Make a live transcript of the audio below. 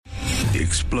The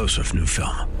explosive new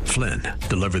film, Flynn,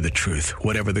 deliver the truth,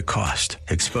 whatever the cost,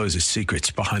 exposes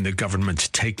secrets behind the government's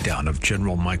takedown of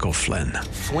General Michael Flynn.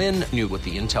 Flynn knew what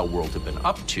the intel world had been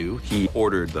up to. He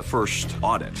ordered the first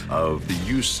audit of the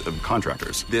use of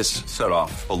contractors. This set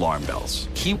off alarm bells.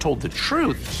 He told the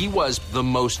truth. He was the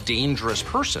most dangerous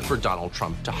person for Donald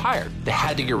Trump to hire. They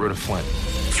had to get rid of Flynn.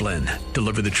 Flynn,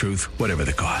 deliver the truth, whatever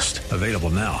the cost. Available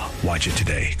now. Watch it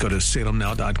today. Go to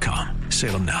salemnow.com.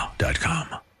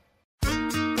 salemnow.com.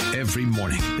 Every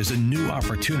morning is a new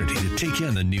opportunity to take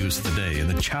in the news of the day and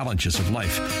the challenges of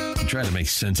life and try to make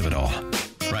sense of it all.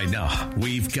 Right now,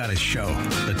 we've got a show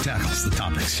that tackles the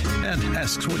topics and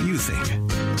asks what you think.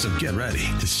 So get ready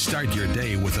to start your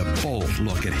day with a bold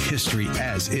look at history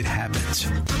as it happens.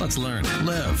 Let's learn,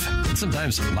 live, and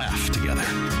sometimes laugh together.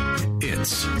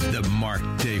 It's the Mark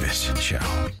Davis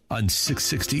Show on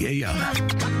 660 AM.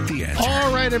 The Answer.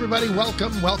 All right, everybody,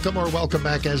 welcome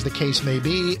back as the case may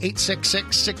be.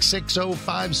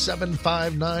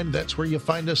 866-660-5759. That's where you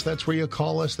find us. That's where you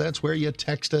call us. That's where you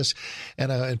text us.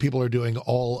 And people are doing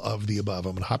all of the above.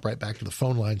 I'm going to hop right back to the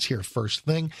phone lines here first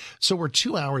thing. So we're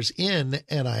 2 hours in,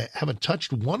 and I haven't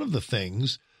touched one of the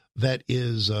things that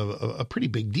is a pretty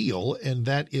big deal, and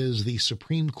that is the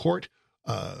Supreme Court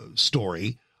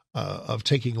story of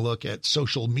taking a look at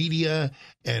social media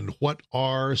and what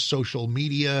are social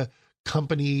media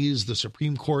companies. The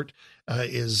Supreme Court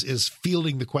is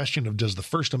fielding the question of, does the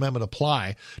First Amendment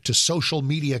apply to social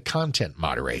media content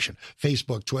moderation?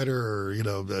 Facebook, Twitter,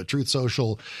 or, Truth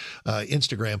Social,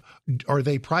 Instagram. Are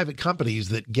they private companies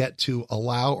that get to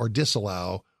allow or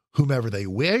disallow whomever they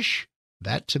wish?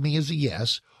 That to me is a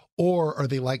yes. Or are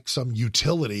they like some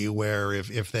utility where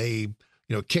if they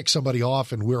kick somebody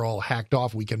off and we're all hacked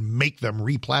off, we can make them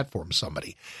re-platform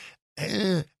somebody?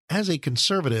 As a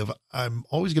conservative, I'm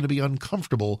always going to be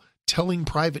uncomfortable telling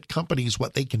private companies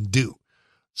what they can do.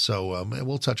 So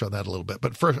we'll touch on that a little bit.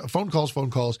 But first, phone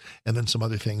calls, and then some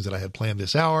other things that I had planned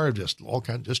this hour. Just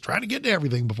trying to get to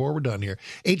everything before we're done here.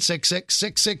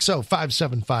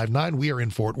 866-660-5759. We are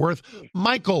in Fort Worth.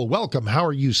 Michael, welcome. How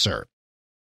are you, sir?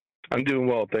 I'm doing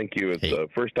well, thank you. It's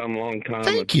first time, long time.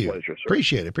 Thank you. Pleasure, sir.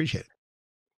 Appreciate it.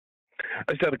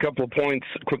 I just had a couple of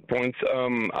quick points.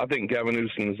 I think Gavin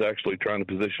Newsom is actually trying to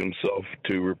position himself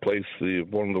to replace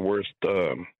one of the worst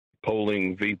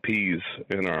polling VPs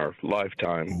in our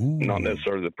lifetime. Ooh. Not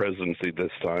necessarily the presidency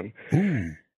this time.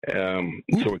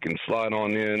 So we can slide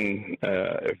on in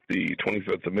if the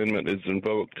 25th Amendment is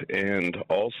invoked, and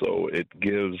also it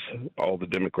gives all the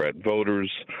Democrat voters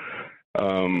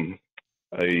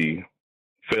a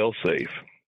fail-safe.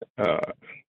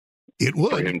 It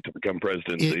would. For him to become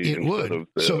presidency it would. Of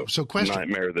the so question,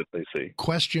 nightmare that they see.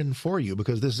 Question for you,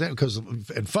 because this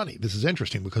is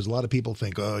interesting because a lot of people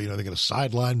think, they're going to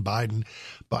sideline Biden.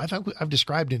 But I've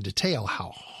described in detail how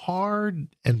hard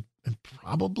and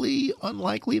probably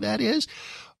unlikely that is.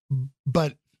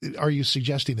 But are you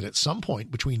suggesting that at some point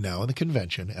between now and the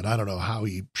convention, and I don't know how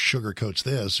he sugarcoats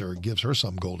this or gives her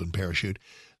some golden parachute,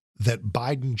 that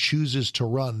Biden chooses to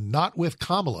run not with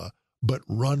Kamala, but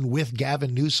run with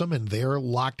Gavin Newsom and their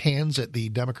locked hands at the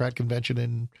Democrat convention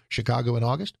in Chicago in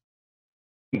August?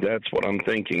 That's what I'm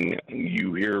thinking.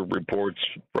 You hear reports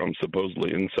from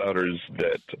supposedly insiders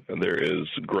that there is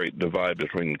a great divide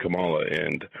between Kamala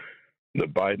and the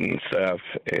Biden staff,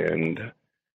 and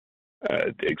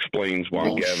it explains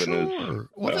why Gavin is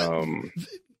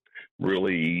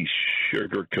really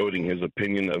sugarcoating his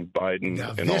opinion of Biden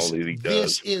all that he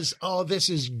does. This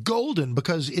is golden,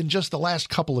 because in just the last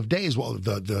couple of days,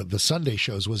 the Sunday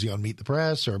shows, was he on Meet the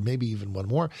Press or maybe even one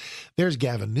more, there's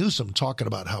Gavin Newsom talking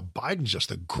about how Biden's just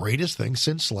the greatest thing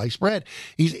since sliced bread.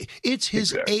 It's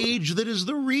his age that is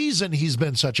the reason he's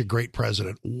been such a great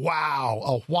president. Wow.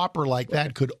 A whopper like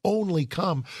that could only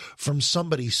come from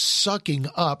somebody sucking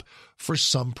up for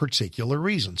some particular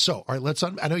reason. So, all right,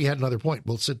 I know you had another point.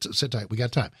 We'll sit tight. We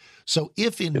got time. So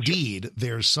if indeed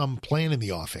there's some plan in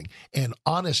the offing, and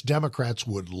honest Democrats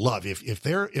would love, if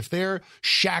they're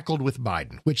shackled with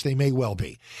Biden, which they may well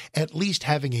be, at least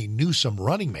having a Newsom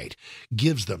running mate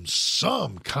gives them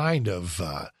some kind of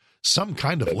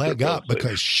leg up,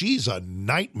 because she's a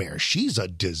nightmare. She's a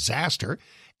disaster.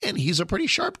 And he's a pretty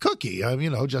sharp cookie,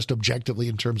 just objectively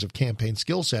in terms of campaign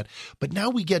skill set. But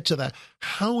now we get to that.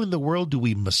 How in the world do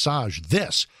we massage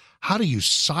this? How do you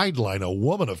sideline a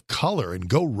woman of color and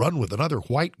go run with another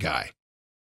white guy?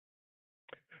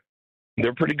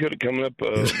 They're pretty good at coming up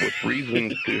with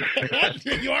reasons to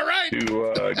you are right.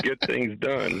 to get things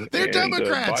done. They're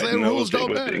Democrats. Their rules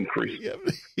don't matter.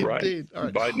 Right.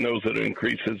 Right. Biden knows that it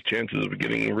increases his chances of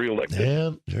getting reelected.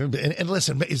 Yeah. And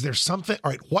listen, is there something?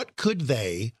 All right. What could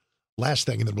they? Last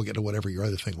thing, and then we'll get to whatever your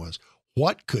other thing was.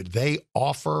 What could they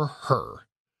offer her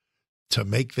to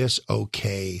make this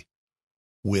okay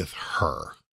with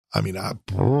her? I mean,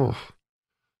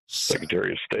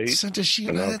 Secretary of State.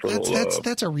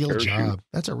 That's a real parachute. job.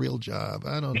 That's a real job.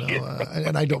 I don't know.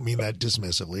 And I don't mean that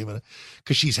dismissively, but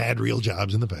because she's had real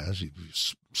jobs in the past. She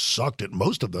sucked at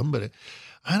most of them, but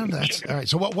I don't know. That's all right.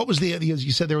 So what was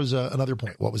you said there was another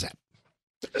point. What was that?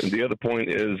 The other point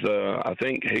is I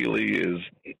think Haley is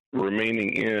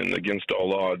remaining in against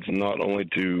all odds, not only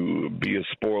to be a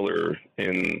spoiler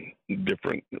in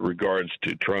different regards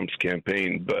to Trump's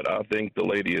campaign, but I think the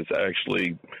lady is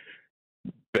actually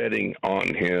betting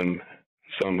on him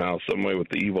somehow, some way, with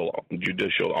the evil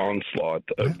judicial onslaught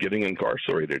of getting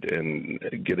incarcerated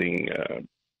and getting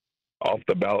off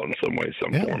the ballot in some way,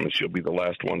 some form, and she'll be the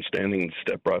last one standing,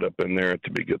 step right up in there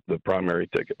to get the primary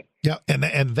ticket. Yeah, and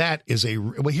that is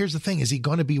well, here's the thing. Is he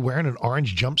going to be wearing an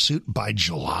orange jumpsuit by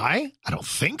July? I don't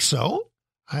think so.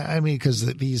 I mean, because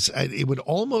it would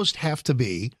almost have to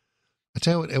be, I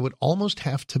tell you what, it would almost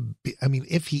have to be, I mean,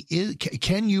 if he is,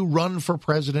 can you run for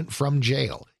president from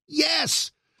jail?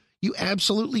 Yes, you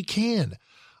absolutely can.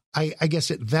 I guess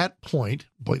at that point,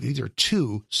 boy, these are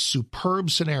two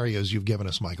superb scenarios you've given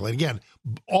us, Michael. And again,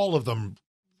 all of them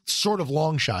sort of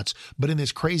long shots, but in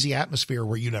this crazy atmosphere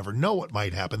where you never know what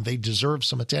might happen, they deserve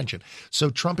some attention. So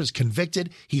Trump is convicted.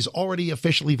 He's already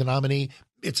officially the nominee.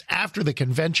 It's after the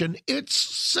convention. It's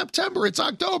September. It's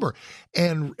October.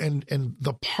 And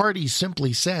the party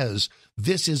simply says,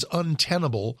 this is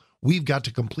untenable. We've got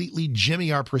to completely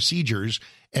jimmy our procedures,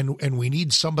 and we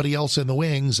need somebody else in the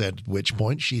wings, at which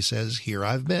point she says, here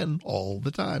I've been all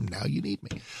the time. Now you need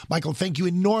me. Michael, thank you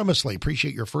enormously.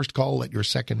 Appreciate your first call. Let your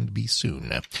second be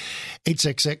soon.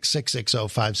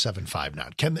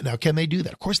 866-660-5759. Now, can they do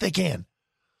that? Of course they can.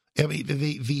 I mean,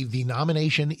 the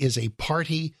nomination is a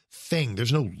party thing.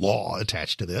 There's no law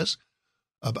attached to this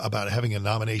about having a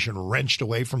nomination wrenched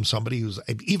away from somebody who's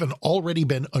even already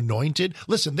been anointed.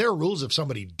 Listen, there are rules if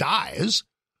somebody dies.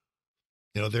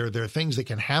 You know, there are things that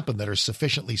can happen that are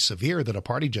sufficiently severe that a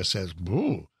party just says,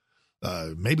 "Ooh,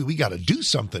 maybe we got to do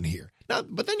something here." Now,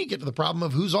 but then you get to the problem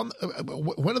of who's on,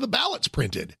 when are the ballots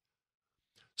printed?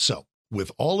 So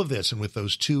with all of this and with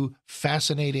those two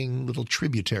fascinating little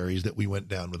tributaries that we went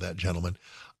down with that gentleman,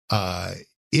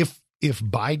 if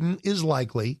Biden is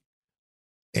likely,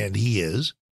 and he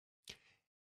is,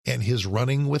 and his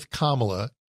running with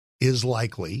Kamala is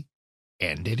likely,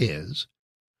 and it is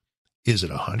it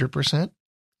 100%?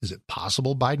 Is it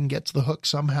possible Biden gets the hook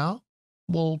somehow?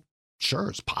 Well, sure,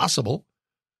 it's possible.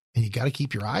 And you got to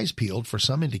keep your eyes peeled for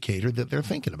some indicator that they're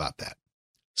thinking about that.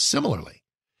 Similarly,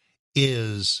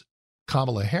 is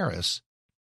Kamala Harris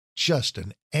just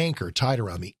an anchor tied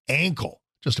around the ankle,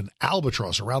 just an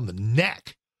albatross around the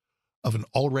neck of an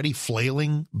already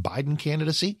flailing Biden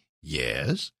candidacy?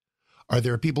 Yes. Are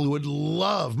there people who would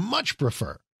much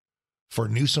prefer for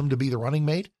Newsom to be the running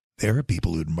mate? There are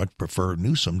people who'd much prefer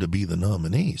Newsom to be the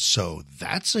nominee. So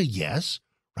that's a yes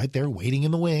right there waiting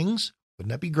in the wings. Wouldn't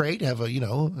that be great? Have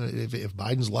if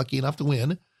Biden's lucky enough to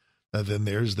win, then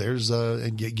there's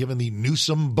given the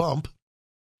Newsom bump,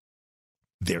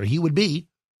 there he would be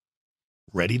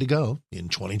ready to go in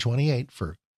 2028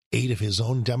 for 8 of his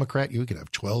own Democrat. You could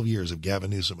have 12 years of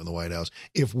Gavin Newsom in the White House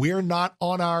if we're not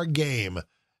on our game.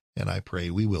 And I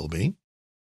pray we will be.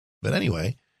 But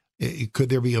anyway, could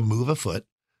there be a move afoot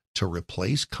to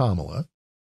replace Kamala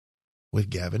with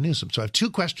Gavin Newsom? So I have two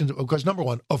questions. Because number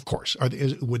one, of course,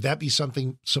 would that be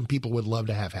something some people would love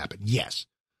to have happen? Yes.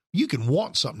 You can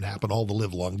want something to happen all the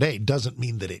live long day. Doesn't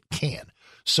mean that it can.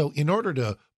 So in order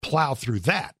to plow through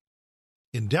that,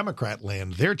 in Democrat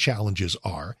land, their challenges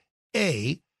are,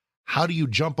 A, how do you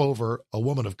jump over a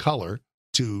woman of color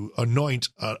to anoint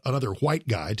another white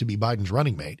guy to be Biden's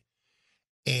running mate?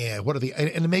 And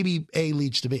and maybe A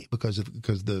leads to B, because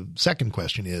the second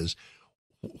question is,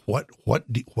 what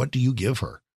do you give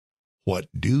her? What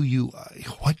do you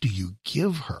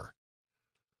give her?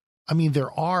 I mean,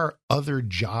 there are other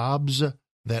jobs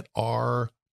that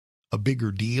are a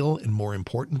bigger deal and more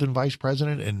important than vice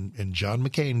president. And John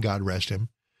McCain, God rest him,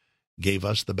 gave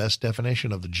us the best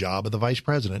definition of the job of the vice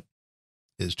president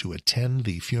is to attend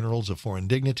the funerals of foreign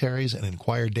dignitaries and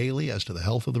inquire daily as to the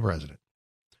health of the president.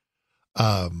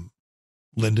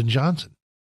 Lyndon Johnson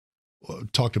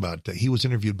talked about, he was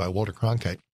interviewed by Walter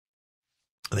Cronkite,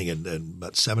 I think in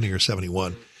about 70 or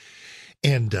 71,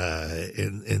 and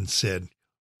said,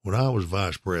 when I was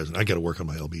vice president, I got to work on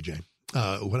my LBJ.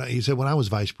 He said, when I was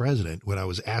vice president, when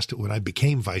I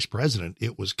became vice president,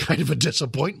 it was kind of a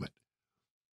disappointment.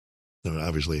 I mean,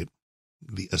 obviously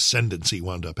the ascendancy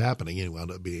wound up happening. He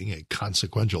wound up being a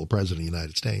consequential president of the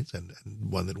United States and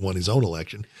one that won his own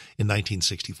election in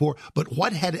 1964. But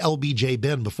what had LBJ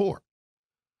been before?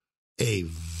 A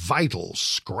vital,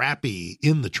 scrappy,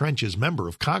 in the trenches member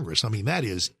of Congress. I mean, that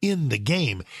is in the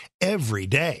game every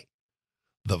day.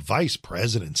 The vice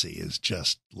presidency is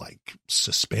just like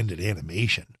suspended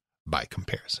animation by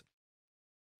comparison.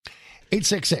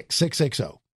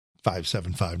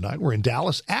 866-660-5759. We're in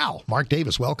Dallas. Al, Mark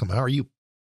Davis, welcome. How are you?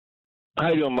 How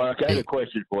you doing, Mark? I had a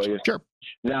question for you. Sure.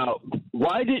 Now,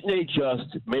 why didn't they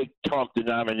just make Trump the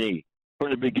nominee from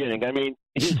the beginning? I mean,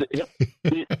 the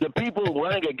people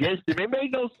running against him, it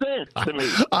made no sense to me.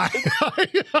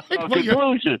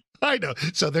 Conclusion. I know.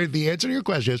 So the answer to your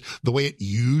question is the way it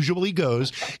usually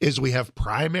goes is we have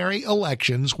primary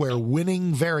elections where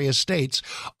winning various states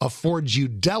affords you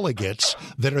delegates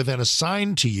that are then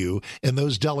assigned to you, and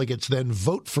those delegates then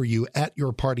vote for you at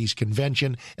your party's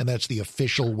convention, and that's the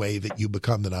official way that you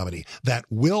become the nominee. That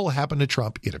will happen to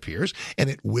Trump, it appears, and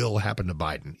it will happen to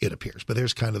Biden, it appears. But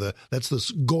there's kind of that's the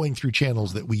going through channels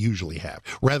that we usually have,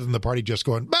 rather than the party just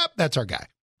going, that's our guy.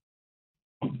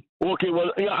 Okay,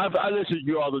 well, I listen to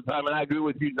you all the time, and I agree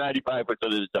with you 95% of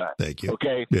the time. Thank you.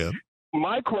 Okay? Yeah.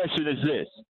 My question is this.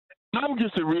 I'm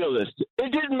just a realist.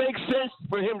 It didn't make sense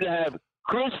for him to have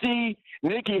Christie,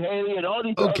 Nikki Haley, and all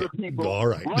these other people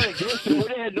run against him when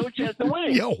they had no chance to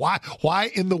win. Why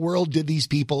in the world did these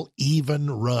people even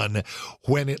run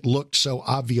when it looked so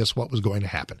obvious what was going to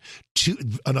happen?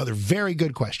 Another very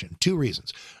good question. 2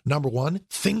 reasons. Number one,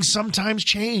 things sometimes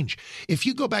change. If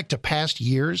you go back to past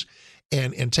years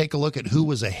and take a look at who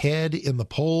was ahead in the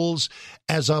polls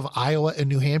as of Iowa and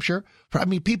New Hampshire, I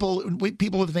mean, people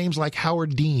with names like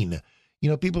Howard Dean,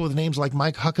 people with names like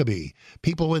Mike Huckabee,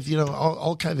 people with,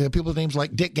 all kinds of people with names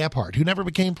like Dick Gephardt, who never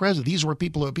became president. These were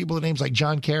people with names like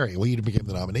John Kerry. Well, you became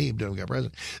the nominee, but never got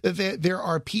president. There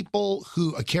are people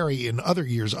who, Kerry in other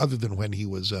years, other than when he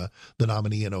was the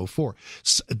nominee in 2004.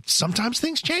 Sometimes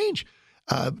things change.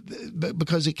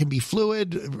 Because it can be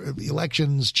fluid.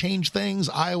 Elections change things.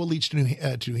 Iowa leads to New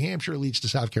Hampshire, leads to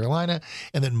South Carolina,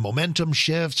 and then momentum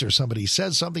shifts, or somebody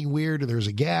says something weird, or there's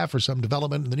a gaffe or some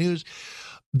development in the news.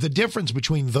 The difference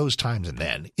between those times and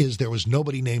then is there was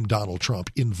nobody named Donald Trump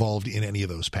involved in any of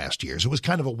those past years. It was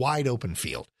kind of a wide open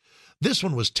field. This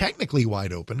one was technically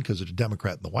wide open because it's a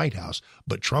Democrat in the White House,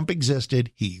 but Trump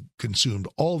existed. He consumed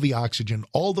all the oxygen,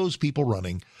 all those people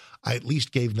running. I at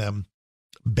least gave them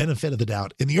benefit of the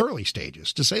doubt in the early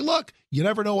stages to say, look, you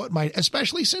never know what might,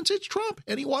 especially since it's Trump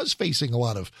and he was facing a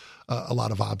lot of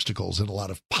obstacles and a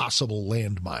lot of possible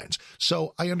landmines.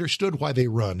 So I understood why they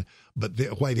ran, but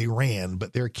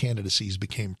their candidacies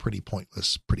became pretty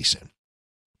pointless pretty soon.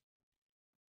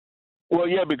 Well,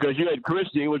 yeah, because you had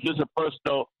Christie, it was just a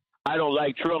personal I don't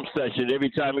like Trump session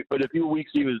every time, but a few weeks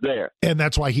he was there. And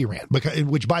that's why he ran,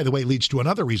 which, by the way, leads to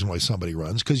another reason why somebody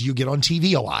runs, because you get on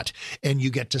TV a lot and you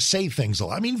get to say things a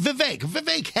lot. I mean,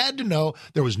 Vivek had to know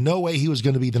there was no way he was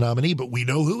going to be the nominee, but we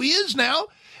know who he is now.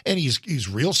 And he's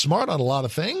real smart on a lot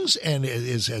of things, and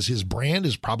as his brand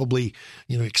is probably,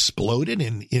 exploded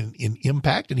in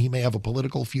impact, and he may have a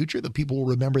political future that people will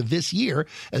remember this year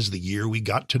as the year we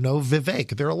got to know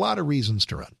Vivek. There are a lot of reasons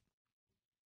to run.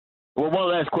 Well,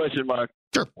 one last question, Mark.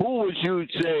 Sure. Who would you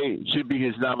say should be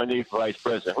his nominee for vice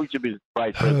president? Who should be his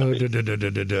vice president?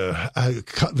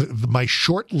 My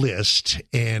short list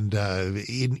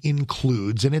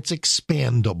includes, and it's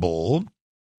expandable,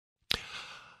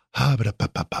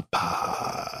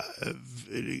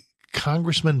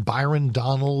 Congressman Byron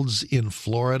Donalds in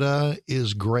Florida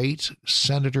is great.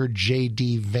 Senator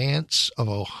J.D. Vance of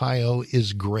Ohio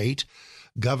is great.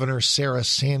 Governor Sarah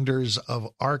Sanders of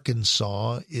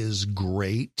Arkansas is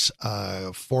great.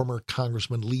 Former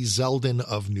Congressman Lee Zeldin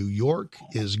of New York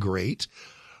is great.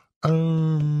 How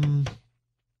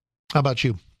about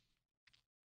you?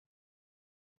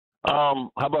 How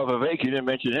about Vivek? You didn't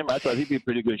mention him. I thought he'd be a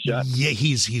pretty good shot. Yeah,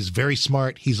 he's very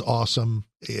smart. He's awesome.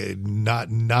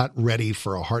 Not ready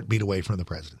for a heartbeat away from the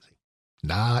presidency.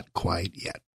 Not quite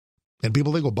yet. And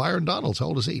people think, well, Byron Donalds, how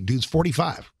old is he? Dude's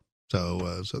 45.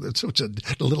 So it's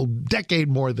a little decade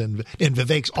more than, and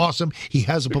Vivek's awesome. He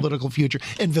has a political future.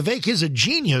 And Vivek is a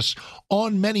genius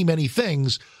on many, many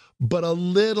things, but a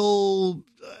little,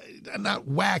 not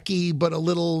wacky, but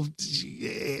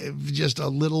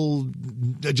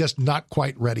just not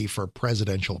quite ready for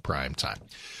presidential prime time.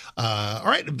 All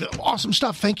right. Awesome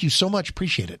stuff. Thank you so much.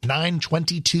 Appreciate it.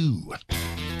 9:22.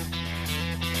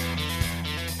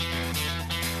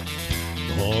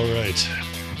 All right.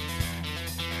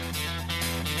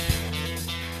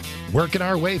 Working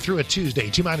our way through a Tuesday,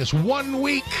 T-minus 1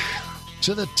 week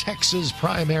to the Texas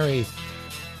primary.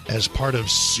 as part of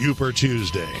Super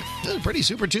Tuesday. Pretty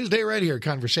Super Tuesday right here,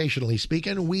 conversationally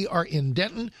speaking. We are in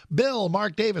Denton. Bill,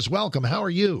 Mark Davis, welcome. How are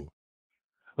you?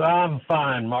 I'm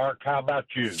fine, Mark. How about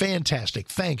you? Fantastic.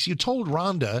 Thanks. You told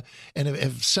Rhonda and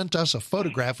have sent us a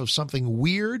photograph of something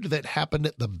weird that happened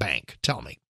at the bank. Tell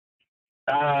me.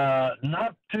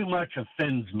 Not too much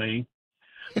offends me,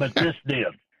 but this did.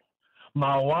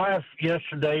 My wife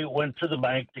yesterday went to the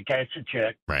bank to cash a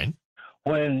check. Right.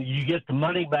 When you get the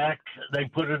money back, they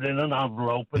put it in an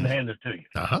envelope and hand it to you.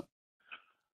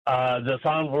 This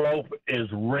envelope is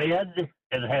red.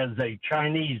 It has a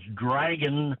Chinese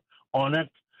dragon on it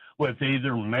with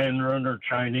either Mandarin or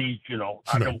Chinese. You know,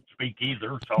 I don't speak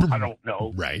either, so I don't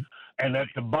know. Right. And at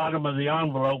the bottom of the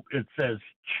envelope, it says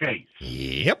Chase.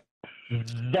 Yep.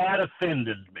 That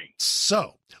offended me.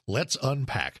 So let's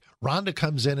unpack. Rhonda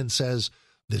comes in and says,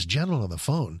 this gentleman on the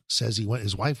phone says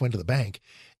his wife went to the bank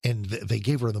and they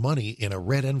gave her the money in a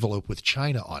red envelope with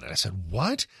China on it. I said,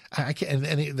 what? I can't.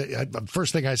 And the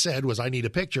first thing I said was, I need a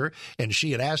picture. And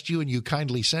she had asked you and you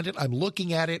kindly sent it. I'm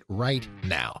looking at it right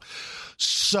now.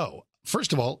 So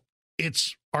first of all,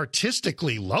 it's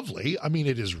artistically lovely. I mean,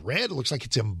 it is red. It looks like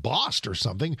it's embossed or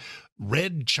something.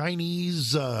 Red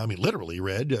Chinese, literally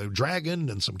red, dragon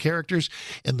and some characters,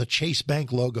 and the Chase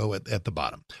Bank logo at the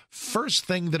bottom. First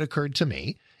thing that occurred to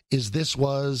me is this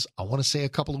was, I want to say a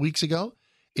couple of weeks ago,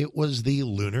 it was the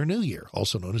Lunar New Year,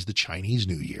 also known as the Chinese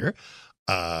New Year,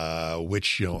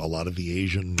 which, a lot of the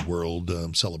Asian world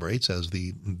celebrates as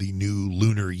the new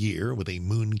lunar year with a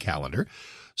moon calendar.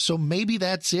 So maybe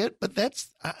that's it, but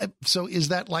so is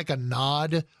that like a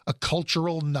nod, a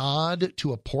cultural nod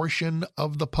to a portion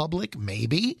of the public?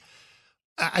 Maybe.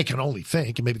 I can only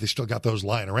think, and maybe they still got those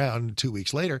lying around 2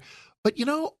 weeks later. But,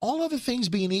 all other things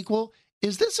being equal,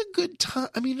 is this a good time?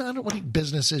 I mean, I don't think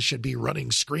businesses should be running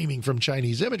screaming from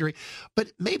Chinese imagery,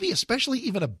 but maybe especially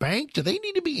even a bank, do they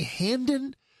need to be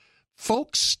handing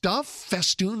folks stuff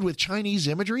festooned with Chinese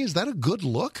imagery? Is that a good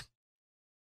look?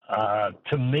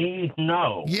 To me,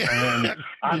 no. Yeah.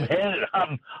 And I'm headed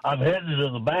to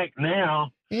the bank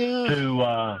now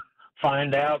to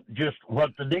find out just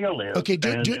what the deal is. Okay,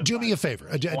 do me a favor.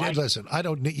 Listen, I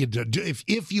don't need you to do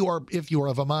if you are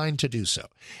of a mind to do so.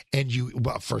 And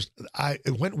first,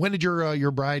 when did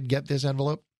your bride get this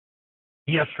envelope?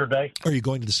 Yesterday. Are you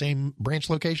going to the same branch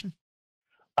location?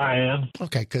 I am.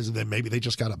 Okay, because then maybe they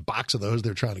just got a box of those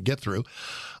they're trying to get through.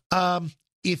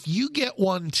 If you get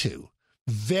one too.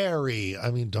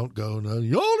 Don't go, no,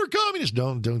 y'all are communists.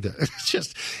 Don't do that.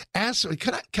 Just ask,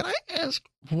 can I ask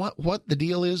what the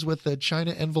deal is with the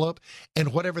China envelope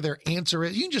and whatever their answer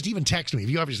is? You can just even text me if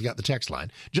you obviously got the text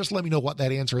line. Just let me know what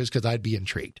that answer is because I'd be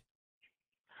intrigued.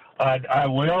 I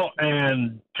will.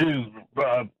 And to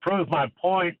prove my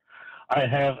point, I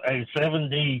have a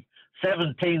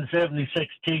 1776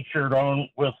 T-shirt on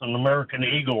with an American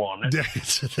Eagle on it.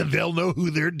 They'll know who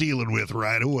they're dealing with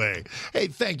right away. Hey,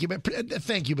 thank you,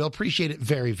 Bill. Appreciate it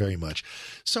very, very much.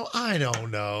 So I don't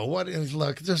know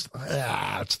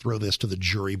let's throw this to the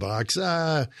jury box.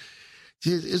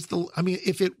 It's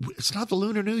not the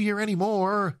Lunar New Year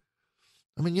anymore.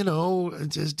 I don't know,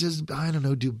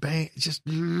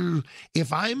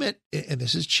 if I'm at, and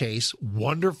this is Chase,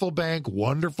 wonderful bank,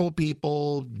 wonderful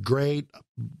people, great,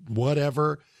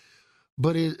 whatever,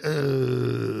 but I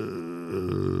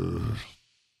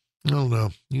don't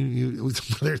know.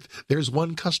 There's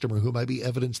one customer who might be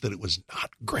evidence that it was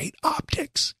not great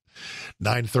optics.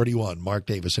 9:31, Mark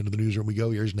Davis, into the newsroom we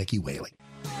go. Here's Nikki Whaley.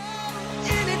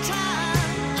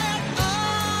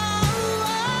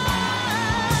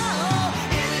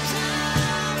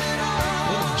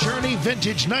 Journey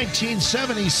Vintage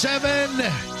 1977.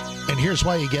 And here's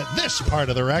why you get this part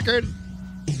of the record.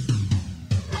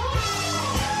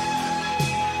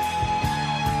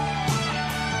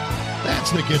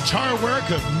 That's the guitar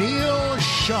work of Neil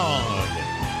Schon.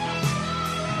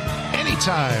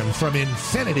 Anytime from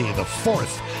Infinity, the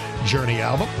fourth Journey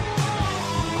album.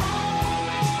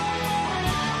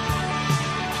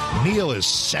 Neil is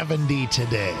 70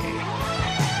 today.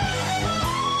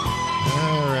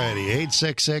 Alrighty,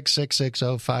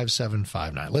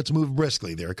 866-660-5759. Let's move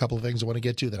briskly. There are a couple of things I want to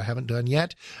get to that I haven't done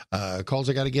yet. Calls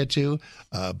I got to get to,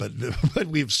 but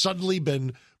we've suddenly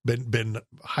been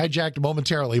hijacked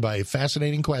momentarily by a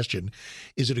fascinating question.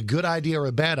 Is it a good idea or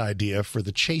a bad idea for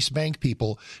the Chase Bank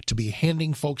people to be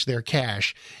handing folks their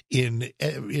cash in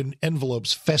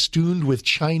envelopes festooned with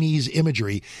Chinese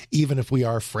imagery, even if we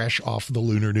are fresh off the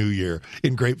Lunar New Year?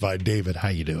 In Grapevine, David, how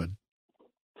you doing?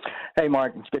 Hey,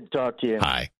 Mark, it's good to talk to you.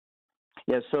 Hi.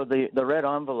 Yeah, so the red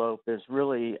envelope is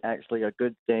really actually a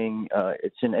good thing.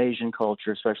 It's in Asian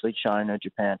culture, especially China,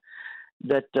 Japan.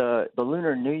 that the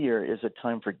Lunar New Year is a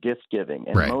time for gift giving,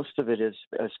 and most of it is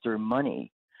through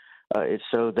money.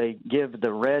 So they give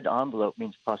the red envelope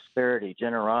means prosperity,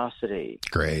 generosity.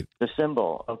 Great. The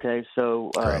symbol. Okay.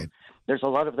 So there's a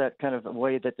lot of that kind of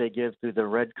way that they give through the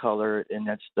red color, and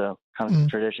that's the kind of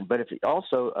tradition. But if you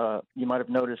also, you might have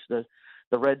noticed the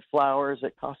red flowers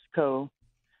at Costco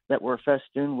that were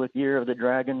festooned with Year of the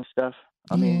Dragon stuff.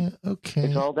 I mean,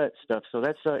 it's all that stuff. So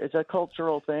that's it's a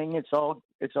cultural thing. It's all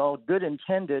good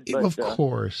intended, but of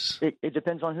course, it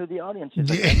depends on who the audience is.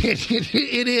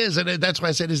 It is, and that's why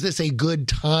I said, is this a good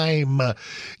time,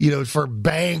 for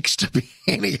banks to be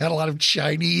handing out a lot of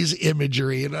Chinese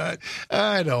imagery? And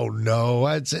I don't know.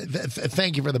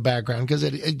 Thank you for the background, because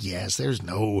yes, there's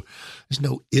no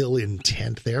ill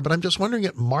intent there, but I'm just wondering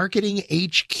at Marketing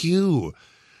HQ.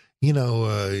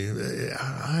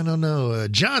 I don't know.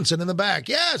 Johnson in the back.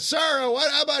 Yes, sir.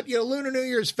 How about, Lunar New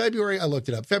Year's February? I looked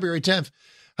it up. February 10th.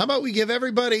 How about we give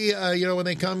everybody, when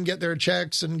they come get their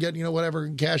checks and get, whatever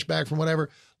cash back from whatever,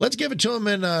 let's give it to them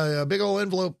in a big old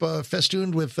envelope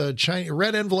festooned with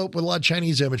red envelope with a lot of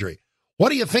Chinese imagery. What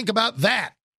do you think about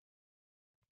that?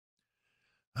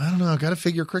 I don't know. I got to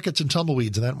figure crickets and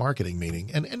tumbleweeds in that marketing meeting.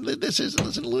 And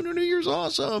listen, Lunar New Year's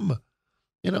awesome.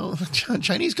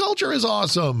 Chinese culture is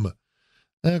awesome.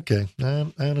 Okay. I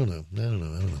don't know.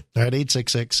 All right,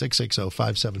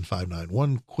 866-660-5759.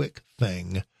 One quick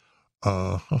thing.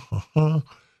 Because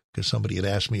somebody had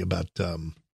asked me about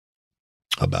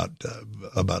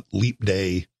leap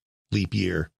day, leap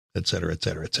year, et cetera, et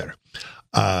cetera, et cetera.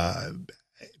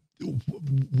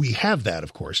 We have that,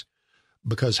 of course,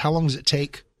 because how long does it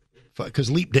take? Because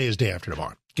leap day is day after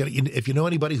tomorrow. If you know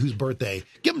anybody whose birthday,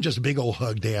 give them just a big old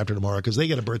hug day after tomorrow, because they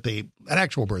get an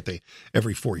actual birthday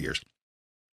every 4 years,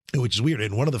 which is weird.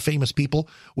 And one of the famous people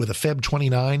with a Feb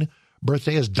 29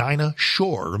 birthday is Dinah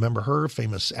Shore. Remember her?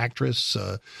 Famous actress,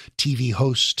 TV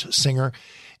host, singer.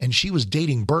 And she was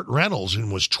dating Burt Reynolds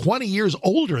and was 20 years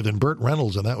older than Burt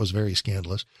Reynolds, and that was very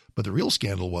scandalous. But the real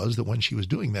scandal was that when she was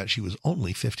doing that, she was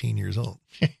only 15 years old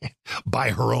by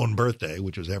her own birthday,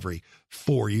 which was every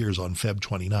 4 years on Feb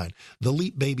 29. The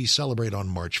Leap Babies celebrate on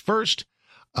March 1st.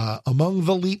 Among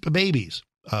the Leap Babies,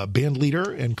 band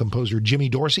leader and composer Jimmy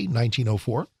Dorsey,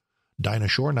 1904. Dinah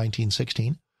Shore,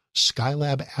 1916.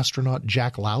 Skylab astronaut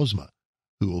Jack Lousma,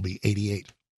 who will be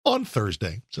 88 on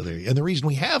Thursday. So there you go. And the reason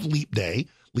we have Leap Day,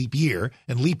 leap year,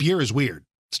 and leap year is weird.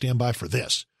 Stand by for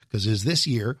this, because is this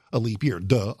year a leap year?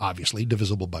 Duh, obviously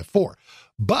divisible by 4.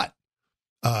 But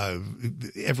at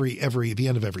the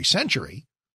end of every century,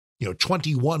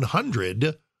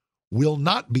 2100 will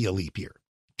not be a leap year.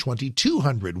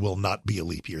 2200 will not be a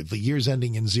leap year. The years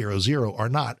ending in 00 are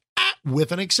not,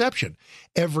 with an exception.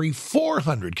 Every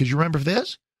 400, because you remember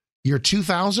this? Year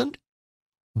 2000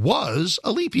 was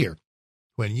a leap year.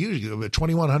 When usually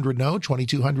 2100, no,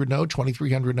 2200, no,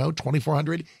 2300, no,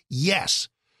 2400, yes.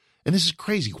 And this is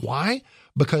crazy. Why?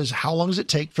 Because how long does it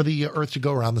take for the Earth to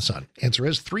go around the sun? Answer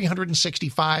is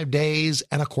 365 days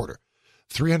and a quarter.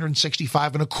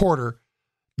 365 and a quarter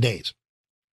days.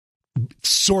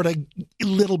 Sort of a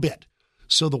little bit.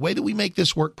 So the way that we make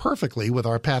this work perfectly with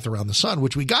our path around the sun,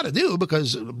 which we got to do,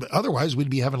 because otherwise we'd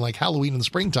be having like Halloween in the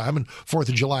springtime and 4th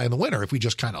of July in the winter. If we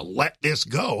just kind of let this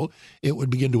go, it would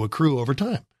begin to accrue over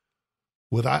time.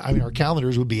 Our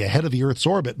calendars would be ahead of the Earth's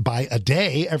orbit by a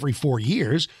day every 4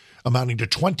 years, amounting to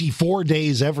 24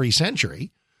 days every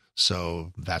century.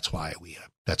 So that's why we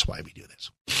do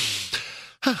this.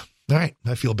 All right,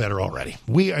 I feel better already.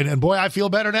 And boy, I feel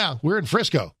better now. We're in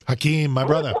Frisco. Hakeem, my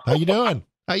brother, how you doing?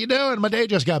 How you doing? My day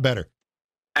just got better.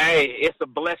 Hey, it's a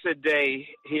blessed day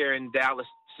here in Dallas.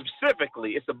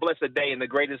 Specifically, it's a blessed day in the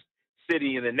greatest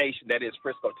city in the nation, that is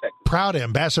Frisco, Texas. Proud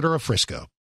ambassador of Frisco.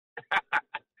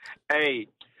 Hey,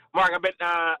 Mark,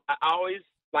 I always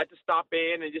like to stop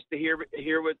in and just to hear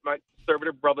what my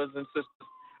conservative brothers and sisters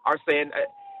are saying.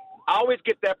 I always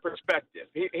get that perspective.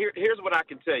 Here's what I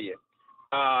can tell you.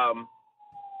 Kamala,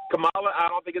 I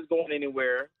don't think is going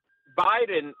anywhere.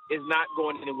 Biden is not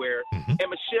going anywhere. Mm-hmm. And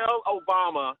Michelle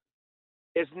Obama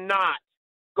is not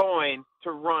going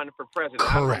to run for president.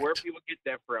 Correct. I don't know where people get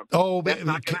that from. Oh, that's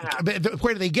not going to happen.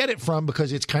 Where do they get it from?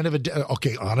 Because it's kind of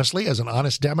okay, honestly, as an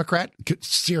honest Democrat,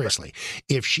 seriously,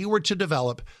 if she were to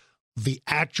develop the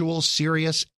actual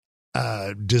serious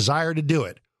desire to do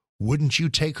it, wouldn't you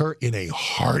take her in a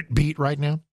heartbeat right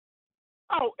now?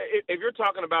 Oh, if you're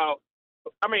talking about,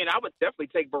 I would definitely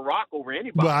take Barack over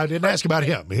anybody. Well, I didn't ask about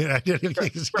him.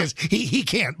 He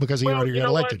can't because he already got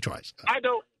elected twice. I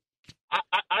don't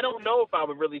know if I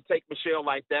would really take Michelle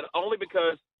like that, only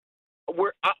because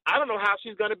I don't know how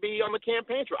she's going to be on the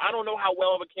campaign trail. I don't know how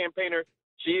well of a campaigner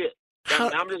she is.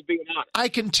 I'm just being honest. I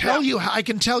can tell you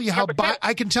how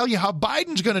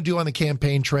Biden's going to do on the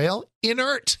campaign trail.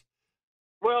 Inert.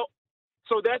 Well,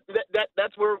 so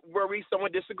that's where we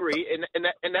somewhat disagree, and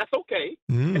that's okay.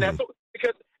 And that's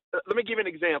because let me give you an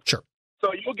example. Sure.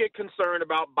 So you'll get concerned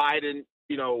about Biden,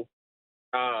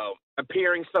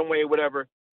 appearing some way, whatever.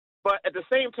 But at the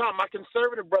same time, my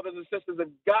conservative brothers and sisters have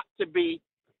got to be,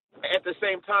 at the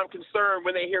same time, concerned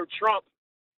when they hear Trump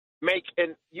make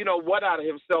what out of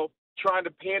himself, trying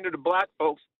to pander to black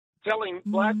folks, telling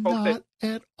black folks not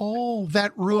at all.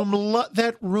 That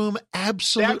room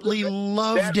absolutely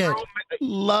loved it.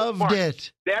 Loved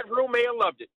it. That room may have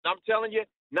loved it. I'm telling you,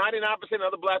 99%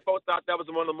 of the black folks thought that was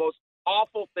one of the most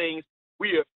awful things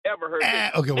we have ever heard.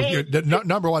 Okay, well,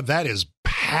 number one, that is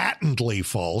patently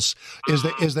false. Is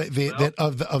that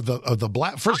of the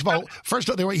black? First of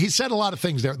all, he said a lot of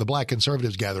things there at the Black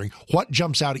Conservatives gathering. What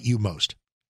jumps out at you most?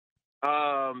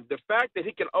 The fact that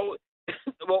he can.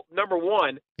 Well, number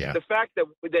one, the fact that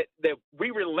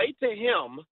we relate to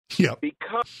him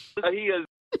because he is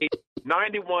a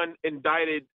 91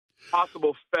 indicted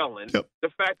possible felon. Yep. The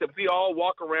fact that we all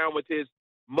walk around with his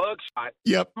mugshot.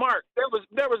 Yep. Mark, there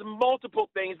was multiple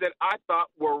things that I thought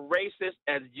were racist,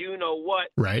 as you know what.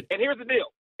 Right. And here's the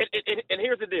deal. And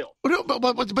here's the deal.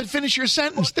 But finish your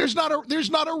sentence. There's not a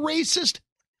racist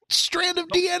strand of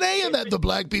DNA in that the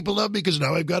black people love because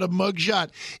now I've got a mugshot.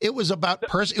 It was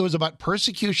about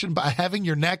persecution by having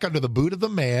your neck under the boot of the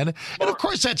man. And of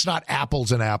course that's not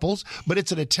apples and apples, but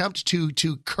it's an attempt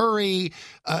to curry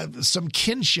some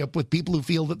kinship with people who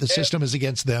feel that the system is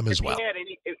against them as well.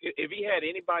 If he had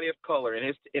anybody of color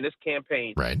in his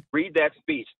campaign, right, read that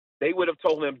speech, they would have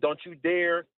told him, "Don't you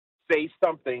dare say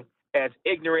something as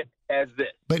ignorant as this."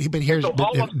 But here's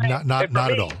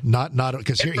not at all. Not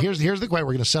because here's the question.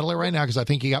 We're going to settle it right now because I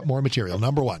think you got more material.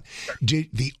 Number one,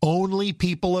 the only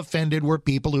people offended were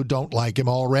people who don't like him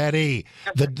already.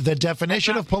 The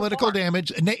definition of political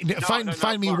damage.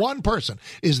 Find me one person.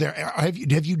 Is there?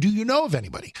 Do you know of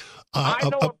anybody? I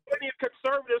know of plenty of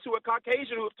conservatives who are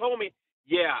Caucasian who have told me,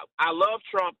 "Yeah, I love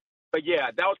Trump, but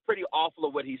yeah, that was pretty awful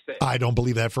of what he said." I don't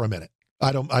believe that for a minute.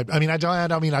 I don't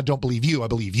believe you. I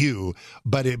believe you,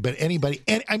 but anybody,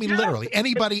 literally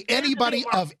anybody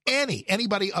of,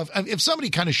 if somebody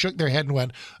kind of shook their head and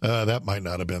went, that might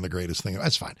not have been the greatest thing.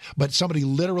 That's fine. But somebody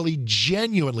literally,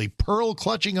 genuinely, pearl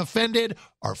clutching offended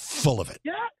are full of it.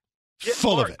 Yeah.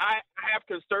 Full of it. I have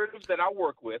conservatives that I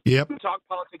work with who talk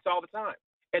politics all the time,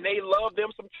 and they love them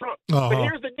some Trump. But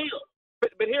here's the deal.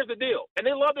 But here's the deal. And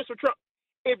they love this from Trump.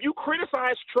 If you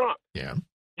criticize Trump,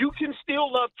 you can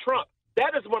still love Trump.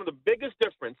 That is one of the biggest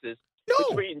differences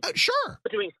between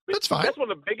that's fine. That's one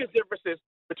of the biggest differences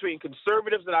between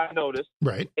conservatives that I noticed,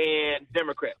 and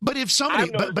Democrats. But if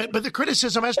somebody, but the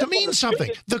criticism has to mean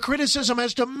something. The criticism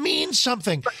has to mean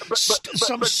something.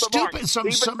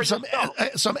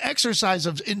 Some exercise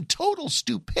in total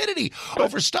stupidity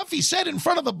over stuff he said in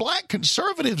front of the Black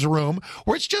Conservatives room,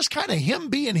 where it's just kind of him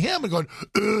being him and going,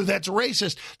 "Ooh, that's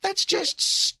racist." That's just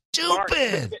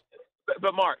stupid.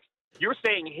 But Mark, you're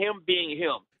saying him being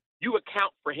him. You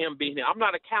account for him being him. I'm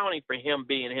not accounting for him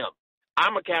being him.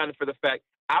 I'm accounting for the fact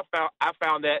I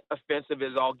found that offensive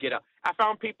as all get out. I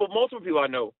found multiple people I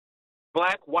know,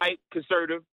 black, white,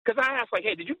 conservative, because I asked, like,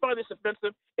 "Hey, did you find this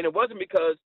offensive?" And it wasn't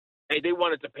because they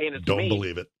wanted to paint it to me. Don't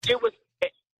believe it. It was,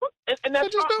 and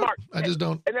that's not Mark. I just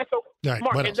don't. And that's okay. All right,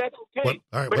 Mark, what and else? that's okay.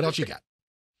 All right, what else you got?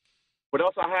 What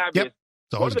else I have is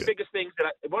one of the biggest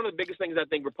things I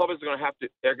think Republicans are going to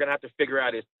have to figure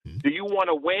out is, do you want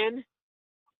to win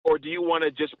or do you want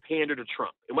to just pander to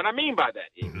Trump? And what I mean by that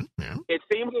is, it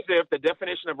seems as if the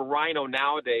definition of a rhino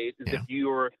nowadays is if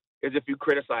you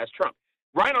criticize Trump.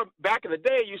 Rhino back in the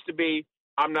day used to be,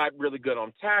 I'm not really good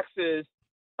on taxes.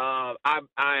 My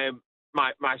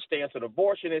stance on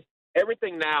abortion is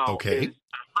everything now. Okay. Is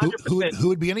 100%, who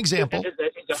would be an example?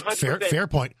 It's Fair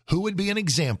point. Who would be an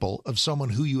example of someone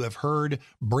who you have heard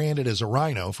branded as a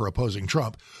rhino for opposing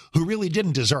Trump, who really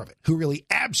didn't deserve it, who really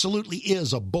absolutely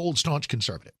is a bold, staunch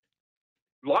conservative?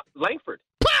 Langford.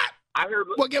 I heard.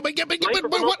 What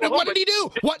did he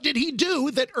do? What did he do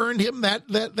that earned him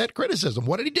that criticism?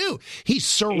 What did he do? He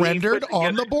surrendered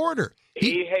on the border.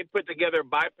 He had put together a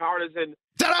bipartisan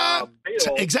bill.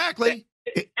 Exactly.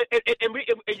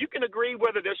 And you can agree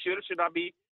whether there should or should not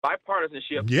be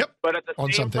bipartisanship. Yep. But at the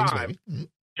same time,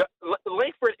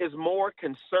 Langford is more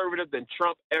conservative than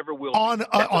Trump ever will. On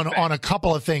a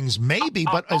couple of things, maybe,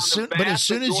 but as soon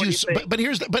as you, but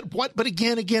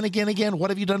again, what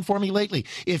have you done for me lately?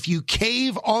 If you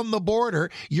cave on the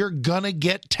border, you're gonna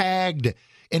get tagged,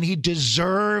 and he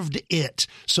deserved it.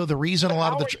 So the reason a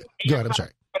lot of the go ahead. I'm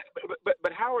sorry.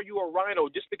 But how how are you a rhino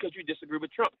just because you disagree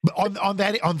with Trump? On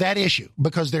that issue,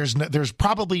 because there's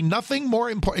probably nothing more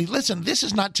important. Listen, this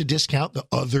is not to discount the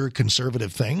other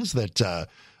conservative things that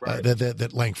that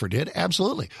Langford did,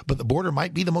 absolutely. But the border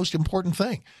might be the most important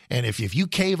thing, and if you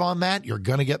cave on that, you're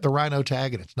going to get the rhino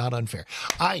tag, and it's not unfair.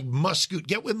 I must scoot.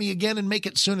 Get with me again and make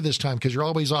it sooner this time, because you're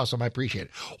always awesome. I appreciate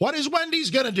it. What is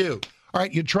Wendy's going to do? All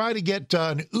right, you try to get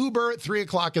an Uber at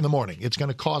 3:00 in the morning. It's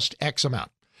going to cost X amount.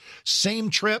 Same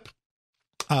trip,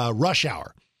 rush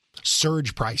hour,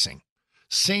 surge pricing.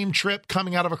 Same trip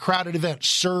coming out of a crowded event,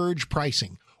 surge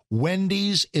pricing.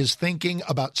 Wendy's is thinking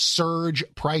about surge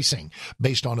pricing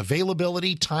based on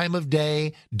availability, time of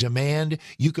day, demand.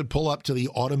 You could pull up to the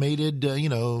automated,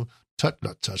 not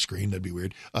touchscreen, that'd be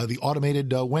weird, the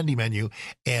automated Wendy menu,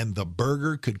 and the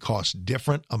burger could cost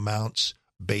different amounts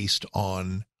based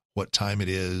on what time it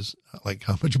is, like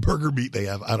how much burger meat they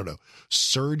have. I don't know.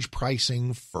 Surge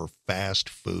pricing for fast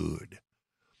food.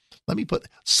 Let me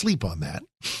sleep on that.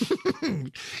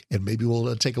 And maybe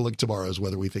we'll take a look tomorrow as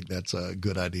whether we think that's a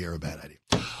good idea or a bad idea.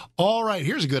 All right,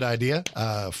 here's a good idea.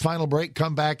 Final break,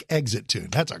 come back, exit tune.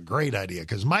 That's a great idea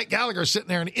because Mike Gallagher's sitting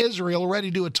there in Israel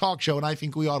ready to do a talk show, and I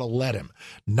think we ought to let him.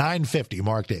 9:50,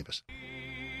 Mark Davis.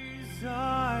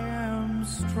 I am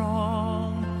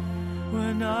strong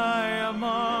when I am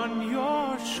on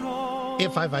your shore.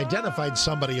 If I've identified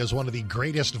somebody as one of the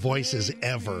greatest voices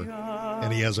ever,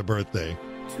 and he has a birthday,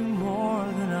 then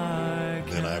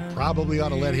I probably ought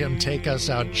to let him take us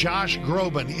out. Josh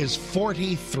Groban is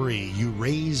 43. You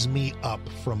Raise Me Up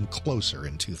from Closer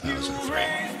in 2003.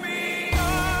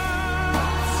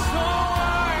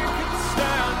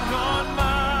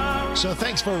 So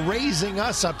thanks for raising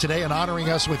us up today and honoring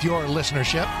us with your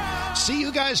listenership. See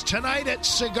you guys tonight at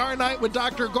Cigar Night with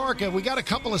Dr. Gorka. We got a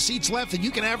couple of seats left that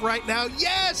you can have right now.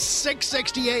 Yes,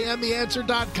 660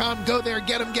 AMTheAnswer.com. Go there,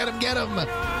 get them, get them, get them.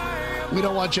 We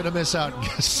don't want you to miss out.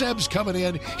 Seb's coming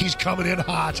in. He's coming in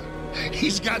hot.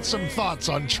 He's got some thoughts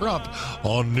on Trump,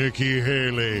 on Nikki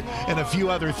Haley, and a few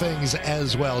other things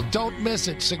as well. Don't miss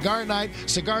it. Cigar Night,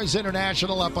 Cigars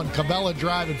International up on Cabela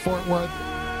Drive in Fort Worth.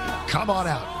 Come on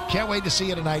out. Can't wait to see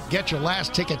you tonight. Get your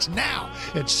last tickets now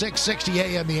at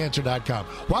 660AMTheAnswer.com.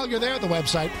 While you're there at the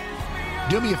website,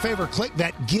 do me a favor, click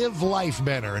that Give Life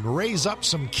banner and raise up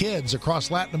some kids across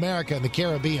Latin America and the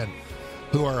Caribbean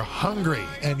who are hungry,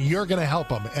 and you're going to help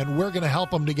them, and we're going to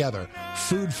help them together.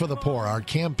 Food for the Poor. Our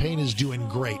campaign is doing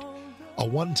great. A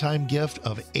one-time gift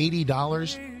of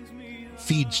 $80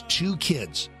 feeds 2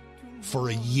 kids for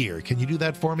a year. Can you do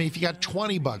that for me? If you got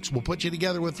 $20, we'll put you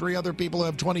together with 3 other people who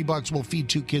have $20. We'll feed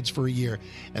 2 kids for a year.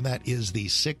 And that is the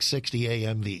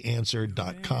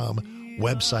 660AMTheAnswer.com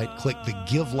website. Click the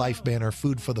Give Life banner,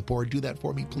 Food for the Poor. Do that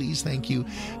for me, please. Thank you.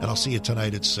 And I'll see you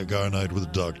tonight at Cigar Night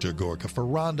with Dr. Gorka. For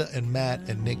Rhonda and Matt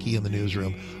and Nikki in the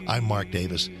newsroom, I'm Mark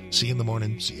Davis. See you in the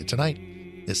morning. See you tonight.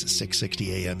 This is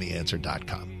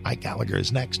 660AMTheAnswer.com. Mike Gallagher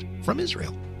is next from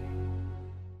Israel.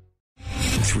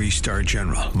 3-star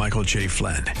General Michael J.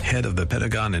 Flynn, head of the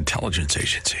Pentagon Intelligence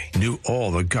Agency, knew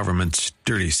all the government's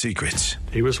dirty secrets.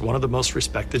 He was one of the most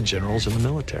respected generals in the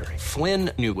military.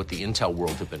 Flynn knew what the intel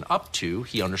world had been up to.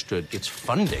 He understood its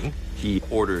funding. He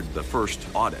ordered the first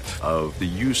audit of the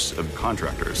use of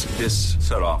contractors. This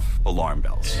set off alarm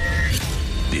bells.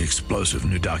 The explosive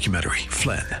new documentary,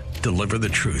 Flynn, Deliver the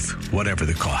Truth, Whatever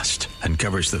the Cost,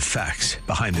 uncovers the facts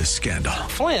behind this scandal.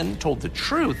 Flynn told the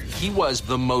truth. He was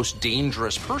the most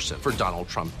dangerous person for Donald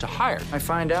Trump to hire. I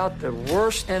find out the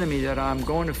worst enemy that I'm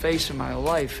going to face in my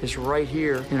life is right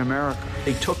here in America.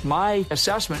 They took my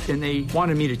assessment and they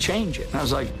wanted me to change it. And I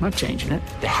was like, I'm not changing it.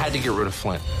 They had to get rid of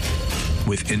Flynn.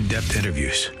 With in-depth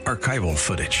interviews, archival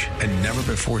footage, and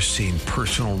never-before-seen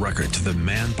personal records of the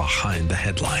man behind the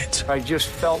headlines. I just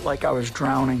felt like I was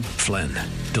drowning. Flynn,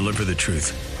 Deliver the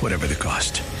Truth, Whatever the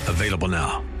Cost. Available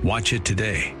now. Watch it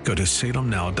today. Go to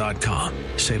salemnow.com.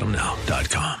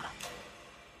 salemnow.com.